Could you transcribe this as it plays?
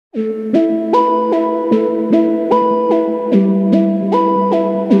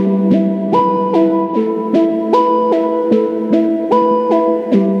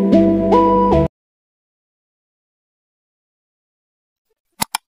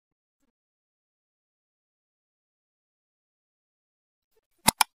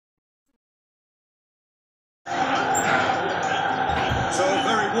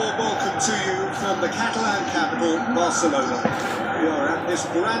from the Catalan capital, Barcelona. We are at this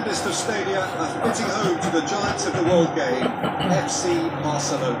grandest of stadia, a fitting home to the giants of the world game, FC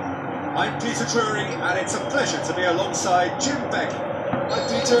Barcelona. I'm Peter Drury, and it's a pleasure to be alongside Jim Beck. Hi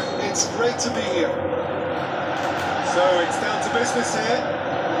Peter, it's great to be here. So it's down to business here.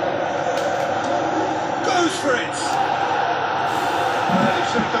 Goes for it! Well, he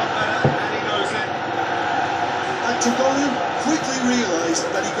should have done better, and he knows it. And Turkiye quickly realised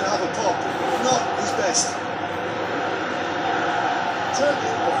that he could have a pop, not his best. Turkey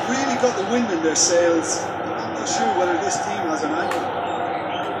have really got the wind in their sails. I'm not sure whether this team has an angle.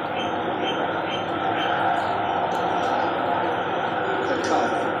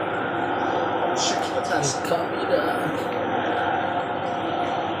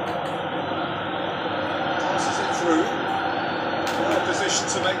 Passes it through. Well positioned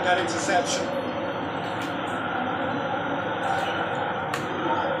to make that interception.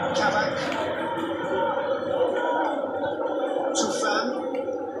 Kabak. Tufan.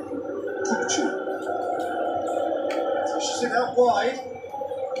 Pukcu. Pushes it out wide.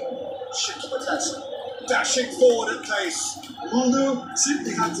 Shikipatasa. Dashing forward at pace. Mulder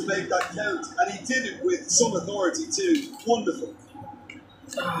simply had to make that count, and he did it with some authority too. Wonderful.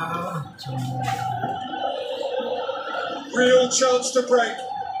 Real chance to break.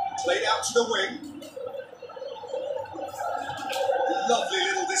 Played out to the wing. Lovely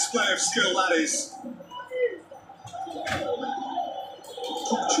little display of skill, that is.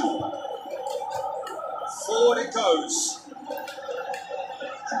 Forward it goes.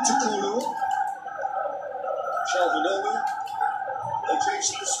 To Kulu. Shalvanolu. They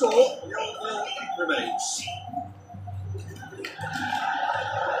changed the score. 0-0 remains.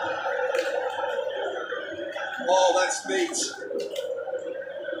 Oh, that's neat.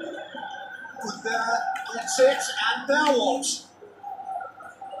 Good there. That's it. And now what?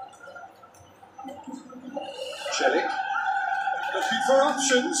 Celik. Looking for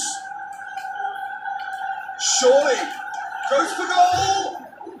options. Surely. Goes for goal.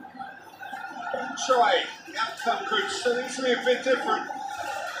 Try. The outcome could still easily a bit different.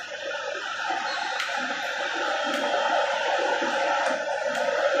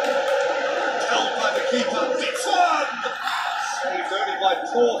 Held by the keeper. It's on! Saved only by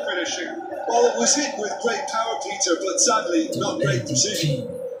poor finishing. Well, it was hit with great power, Peter, but sadly not great precision.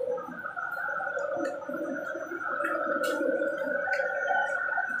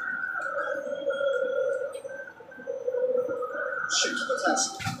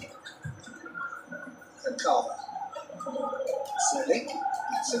 Carver. Celik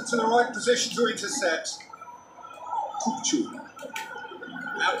gets into the right position to intercept. Pukcu.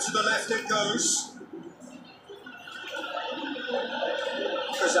 Out to the left it goes.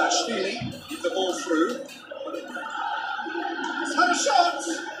 Kazashvili with the ball through. He's had a shot!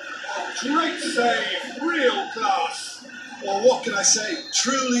 A great save, real class. Well, what can I say?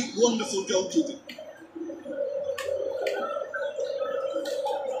 Truly wonderful goalkeeping.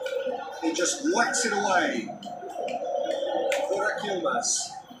 He just whacks it away. Yilmaz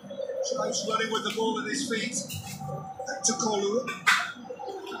tries running with the ball at his feet. Back to Kolu.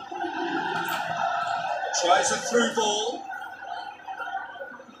 Tries a through ball.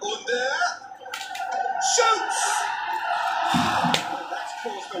 Under. Shoots! That's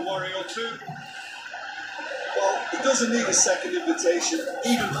caused a worry or two. Well, he doesn't need a second invitation,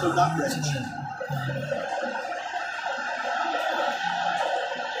 even from that range.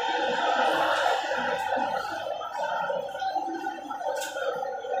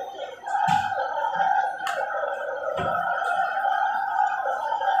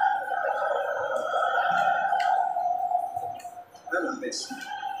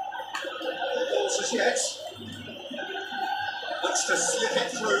 No balls as yet. Looks to slip it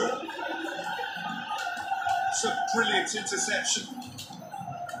through. It's a brilliant interception.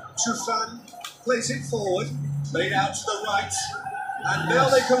 Tufan plays it forward, played out to the right, and now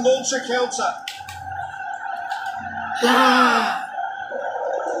they can launch a counter.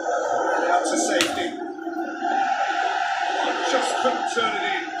 Out to safety. Just couldn't turn it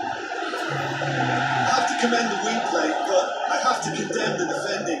in. I have to commend the wing play, but I have to condemn the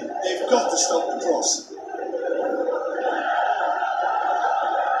defending. They've got to stop the cross.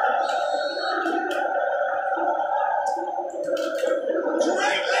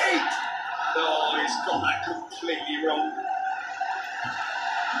 Great lead! No, he's got that completely wrong.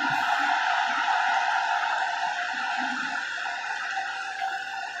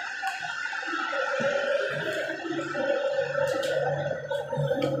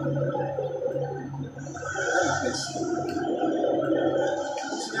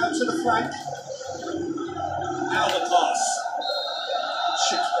 Out to the flank. Now the pass.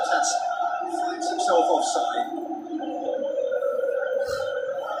 Finds a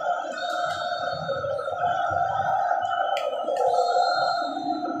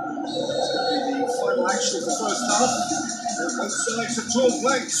Both sides have drawn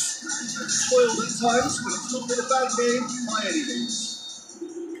blanks. Spoiled at times, but it's not been a bad game by any means.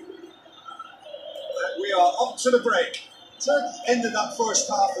 And we are up to the break. Turkey ended that first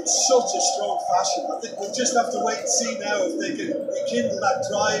half in such a strong fashion. I think we'll just have to wait and see now if they can rekindle that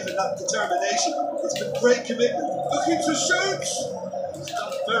drive and that determination. It's been great commitment. Looking to shoot. He's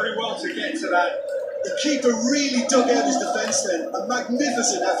done very well to get to that. The keeper really dug out his defence then. A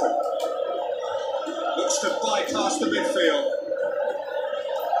magnificent effort. Looks to bypass the midfield.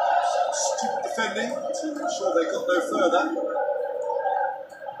 Stupid defending to ensure they got no further.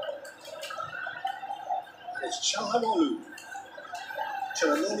 And it's Çalhanoğlu.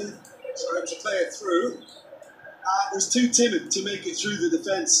 Çalhanoğlu trying to play it through. Was too timid to make it through the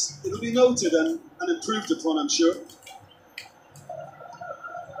defence. It'll be noted and improved upon, I'm sure.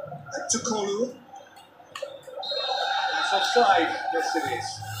 Tukolu. That's offside. Yes, it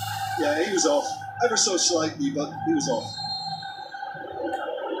is. Yeah, he was off. Ever so slightly, but he was off.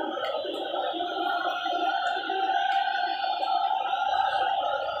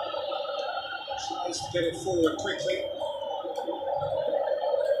 Tries to get it forward quickly.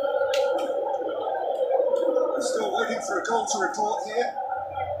 We're still waiting for a goal to report here.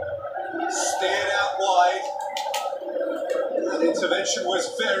 Steered out wide. That intervention was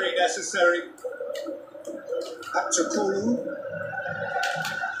very necessary. Tukolu.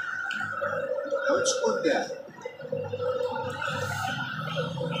 Now it's Under.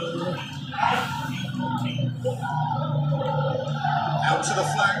 Out to the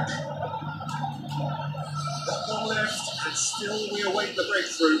flank. One left, and still we await the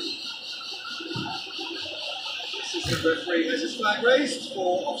breakthrough. This is the referee has his flag raised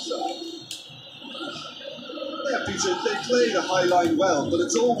for offside. Yeah, Peter, they play the high line well, but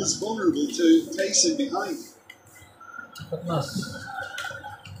it's always vulnerable to pacing behind. Under.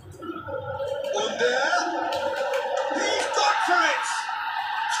 He's gone for it!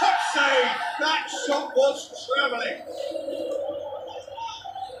 Top save! That shot was travelling.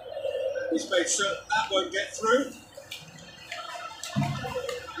 He's made certain that won't get through.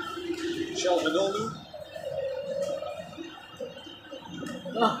 Çalhanoğlu.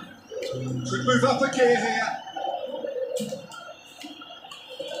 Could move up a gear here.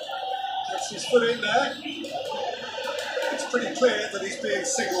 Gets his foot in there. It's pretty clear that he's being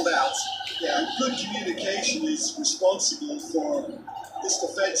singled out. Yeah, good communication is responsible for this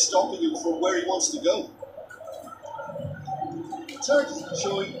defence stopping him from where he wants to go. Turkey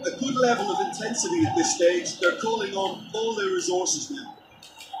showing a good level of intensity at this stage. They're calling on all their resources now.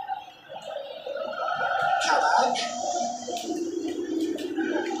 Kabak.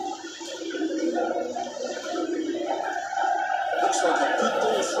 Looks like a good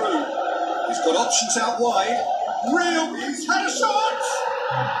ball through. He's got options out wide. He's had a shot!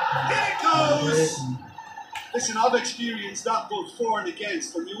 Here it goes! Listen, I've experienced that both for and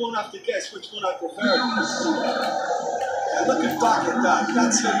against, and you won't have to guess which one I prefer. Yeah, looking back at that,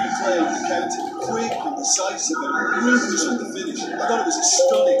 that's how you play the counter. Quick and decisive and ruthless with the finish. I thought it was a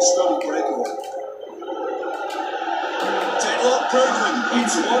stunning breakaway. Deadlock broken.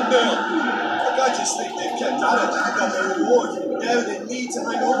 It's 1-0. I just think they've kept at it and got their reward. Now they need to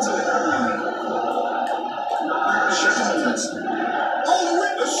hang on to it. Oh,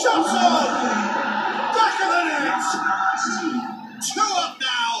 the shot's on! Back of the net! 2 up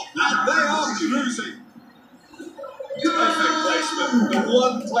now, and they are cruising. Perfect placement, the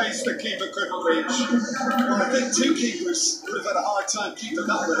one place the keeper couldn't reach. Well, I think 2 keepers would have had a hard time keeping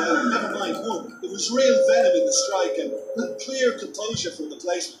that one out, never mind 1. There was real venom in the strike and clear composure from the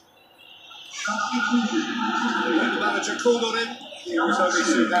placement. When the manager called on him, he was only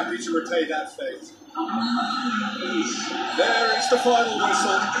too happy to repay that fate. There is the final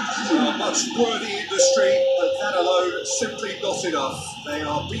whistle. A much worthy industry, but that alone simply not enough. They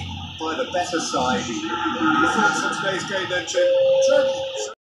are beaten by the better side. Your thoughts on today's game then, Jim? Turkey